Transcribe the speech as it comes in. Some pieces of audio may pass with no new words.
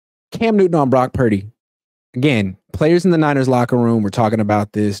Cam Newton on Brock Purdy. Again, players in the Niners locker room were talking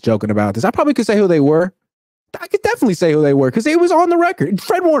about this, joking about this. I probably could say who they were. I could definitely say who they were because it was on the record.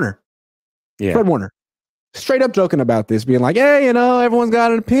 Fred Warner. Yeah. Fred Warner. Straight up joking about this, being like, hey, everyone's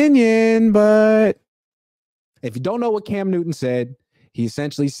got an opinion, but if you don't know what Cam Newton said, he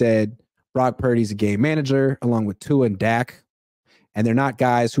essentially said Brock Purdy's a game manager along with Tua and Dak, and they're not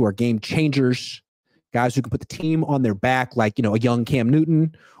guys who are game changers, guys who can put the team on their back like, a young Cam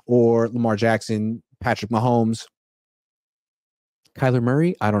Newton or Lamar Jackson, Patrick Mahomes, Kyler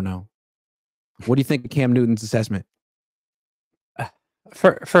Murray. I don't know. What do you think of Cam Newton's assessment?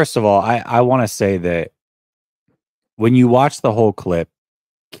 First of all, I want to say that when you watch the whole clip,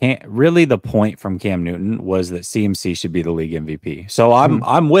 really the point from Cam Newton was that CMC should be the league MVP. So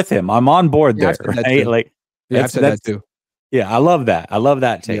I'm with him. I'm on board there. Right? Like, I've said that too. Yeah, I love that. I love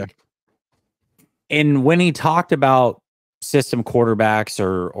that take. Yeah. And when he talked about system quarterbacks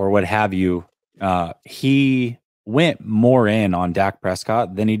or what have you, he went more in on Dak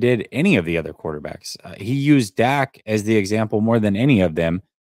Prescott than he did any of the other quarterbacks. He used Dak as the example more than any of them.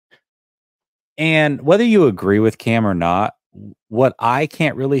 And whether you agree with Cam or not, what I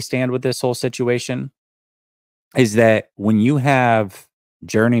can't really stand with this whole situation is that when you have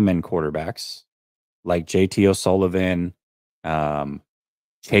journeyman quarterbacks like JT O'Sullivan,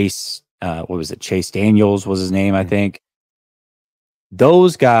 Chase, what was it? Chase Daniels was his name, I think.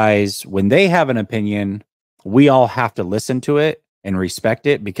 Those guys, when they have an opinion, we all have to listen to it and respect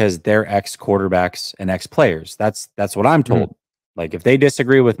it because they're ex-quarterbacks and ex-players. That's what I'm told. Like if they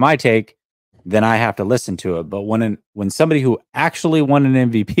disagree with my take, then I have to listen to it. But when somebody who actually won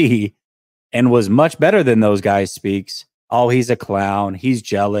an MVP and was much better than those guys speaks, oh, he's a clown, he's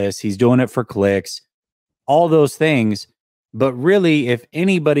jealous, he's doing it for clicks, all those things. But really, if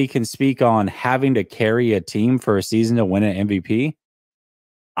anybody can speak on having to carry a team for a season to win an MVP,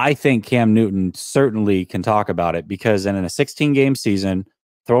 I think Cam Newton certainly can talk about it because in a 16-game season,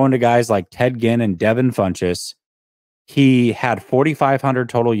 throwing to guys like Ted Ginn and Devin Funchess, he had 4,500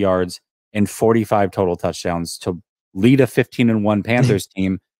 total yards and 45 total touchdowns to lead a 15-1 Panthers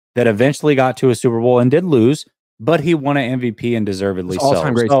team that eventually got to a Super Bowl and did lose, but he won an MVP and deservedly so.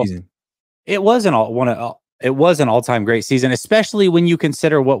 All-time great season. It was an all-time great season, especially when you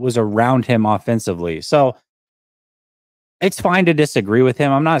consider what was around him offensively. So it's fine to disagree with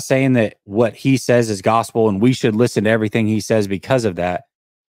him. I'm not saying that what he says is gospel and we should listen to everything he says because of that.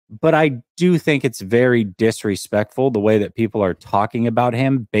 But I do think it's very disrespectful the way that people are talking about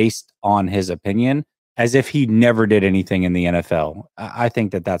him based on his opinion, as if he never did anything in the NFL. I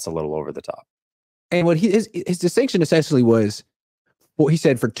think that that's a little over the top. And what his distinction essentially was, what he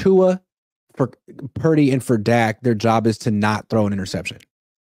said for Tua, for Purdy, and for Dak, their job is to not throw an interception.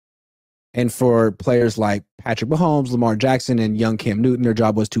 And for players like Patrick Mahomes, Lamar Jackson, and young Cam Newton, their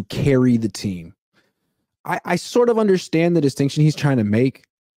job was to carry the team. I sort of understand the distinction he's trying to make,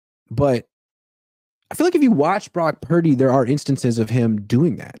 but I feel like if you watch Brock Purdy, there are instances of him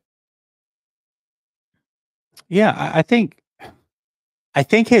doing that. Yeah, I think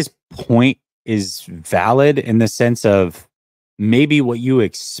his point is valid in the sense of maybe what you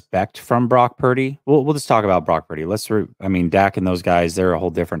expect from Brock Purdy. We'll just talk about Brock Purdy. Dak and those guys, they're a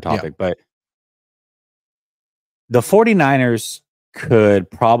whole different topic. Yeah. But the 49ers could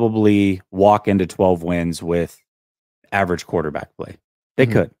probably walk into 12 wins with average quarterback play. They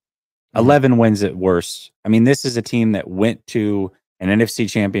could. 11 wins at worst. I mean, this is a team that went to an NFC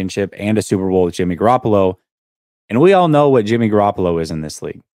championship and a Super Bowl with Jimmy Garoppolo. And we all know what Jimmy Garoppolo is in this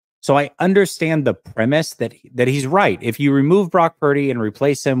league. So I understand the premise that he's right. If you remove Brock Purdy and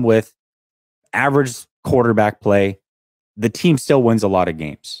replace him with average quarterback play, the team still wins a lot of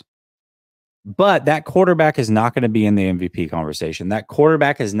games. But that quarterback is not going to be in the MVP conversation. That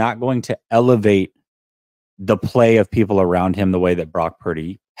quarterback is not going to elevate the play of people around him the way that Brock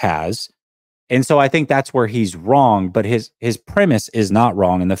Purdy has. And so I think that's where he's wrong, but his premise is not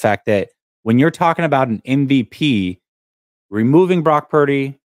wrong in the fact that when you're talking about an MVP, removing Brock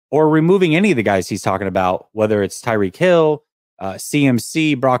Purdy or removing any of the guys he's talking about, whether it's Tyreek Hill,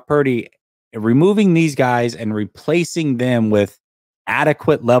 CMC, Brock Purdy, removing these guys and replacing them with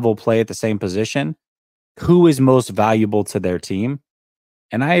adequate level play at the same position, who is most valuable to their team?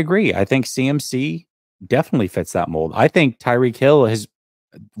 And I agree. I think CMC definitely fits that mold. I think Tyreek Hill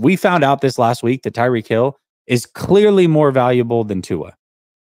we found out this last week that Tyreek Hill is clearly more valuable than Tua.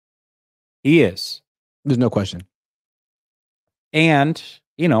 He is. There's no question. And,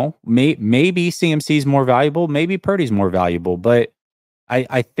 maybe CMC's more valuable, maybe Purdy's more valuable, but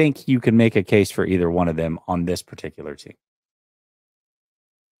I think you can make a case for either one of them on this particular team.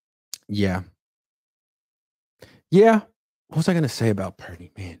 Yeah. Yeah. What was I going to say about Purdy,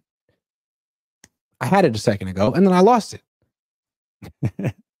 man? I had it a second ago, and then I lost it.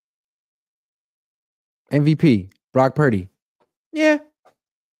 MVP, Brock Purdy. Yeah,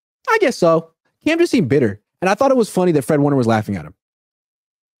 I guess so. Cam just seemed bitter. And I thought it was funny that Fred Warner was laughing at him.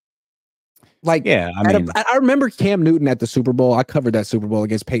 Like, yeah, I mean, I remember Cam Newton at the Super Bowl. I covered that Super Bowl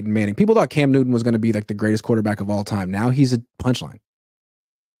against Peyton Manning. People thought Cam Newton was going to be like the greatest quarterback of all time. Now he's a punchline.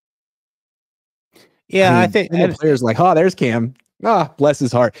 Yeah, I think the players like, oh, there's Cam. Ah, bless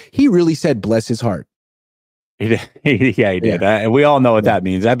his heart. He really said, bless his heart. He did. He did. And we all know what that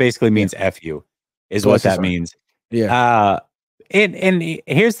means. That basically means F you, is bless what that means. Yeah. And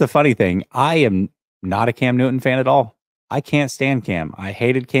here's the funny thing. I am not a Cam Newton fan at all. I can't stand Cam. I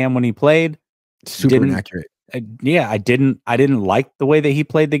hated Cam when he played. Super inaccurate. I didn't like the way that he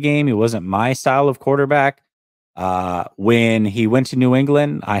played the game. He wasn't my style of quarterback. When he went to New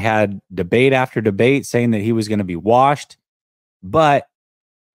England, I had debate after debate saying that he was going to be washed. But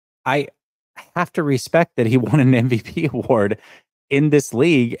I have to respect that he won an MVP award in this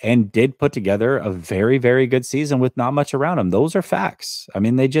league and did put together a very, very good season with not much around him. Those are facts. I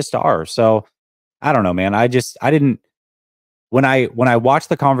mean, they just are. So I don't know, man. I didn't, when I watched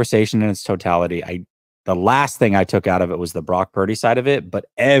the conversation in its totality, the last thing I took out of it was the Brock Purdy side of it, but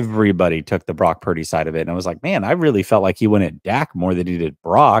everybody took the Brock Purdy side of it. And I was like, man, I really felt like he went at Dak more than he did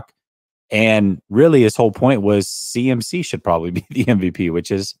Brock. And really his whole point was CMC should probably be the MVP,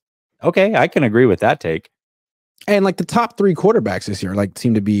 which is okay. I can agree with that take. And like the top 3 quarterbacks this year, like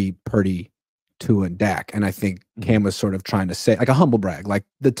seem to be Purdy, Tua, and Dak. And I think Cam was sort of trying to say like a humble brag, like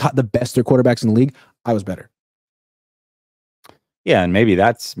the best 3 quarterbacks in the league. I was better. Yeah. And maybe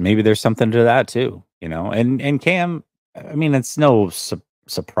there's something to that too, you know, and Cam, I mean, it's no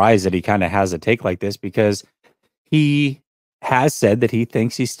surprise that he kind of has a take like this because he has said that he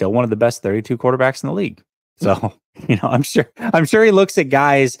thinks he's still one of the best 32 quarterbacks in the league. So, you know, I'm sure he looks at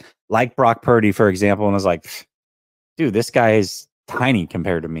guys like Brock Purdy, for example, and was like, dude, this guy is tiny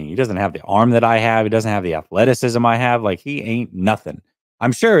compared to me. He doesn't have the arm that I have. He doesn't have the athleticism I have. Like, he ain't nothing.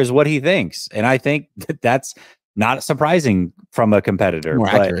 I'm sure is what he thinks. And I think that that's not surprising from a competitor. More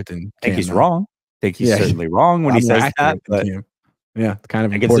accurate than I think he's wrong. I think he's certainly wrong when he says that. But yeah, kind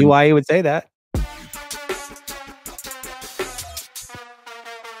of. I can see why he would say that.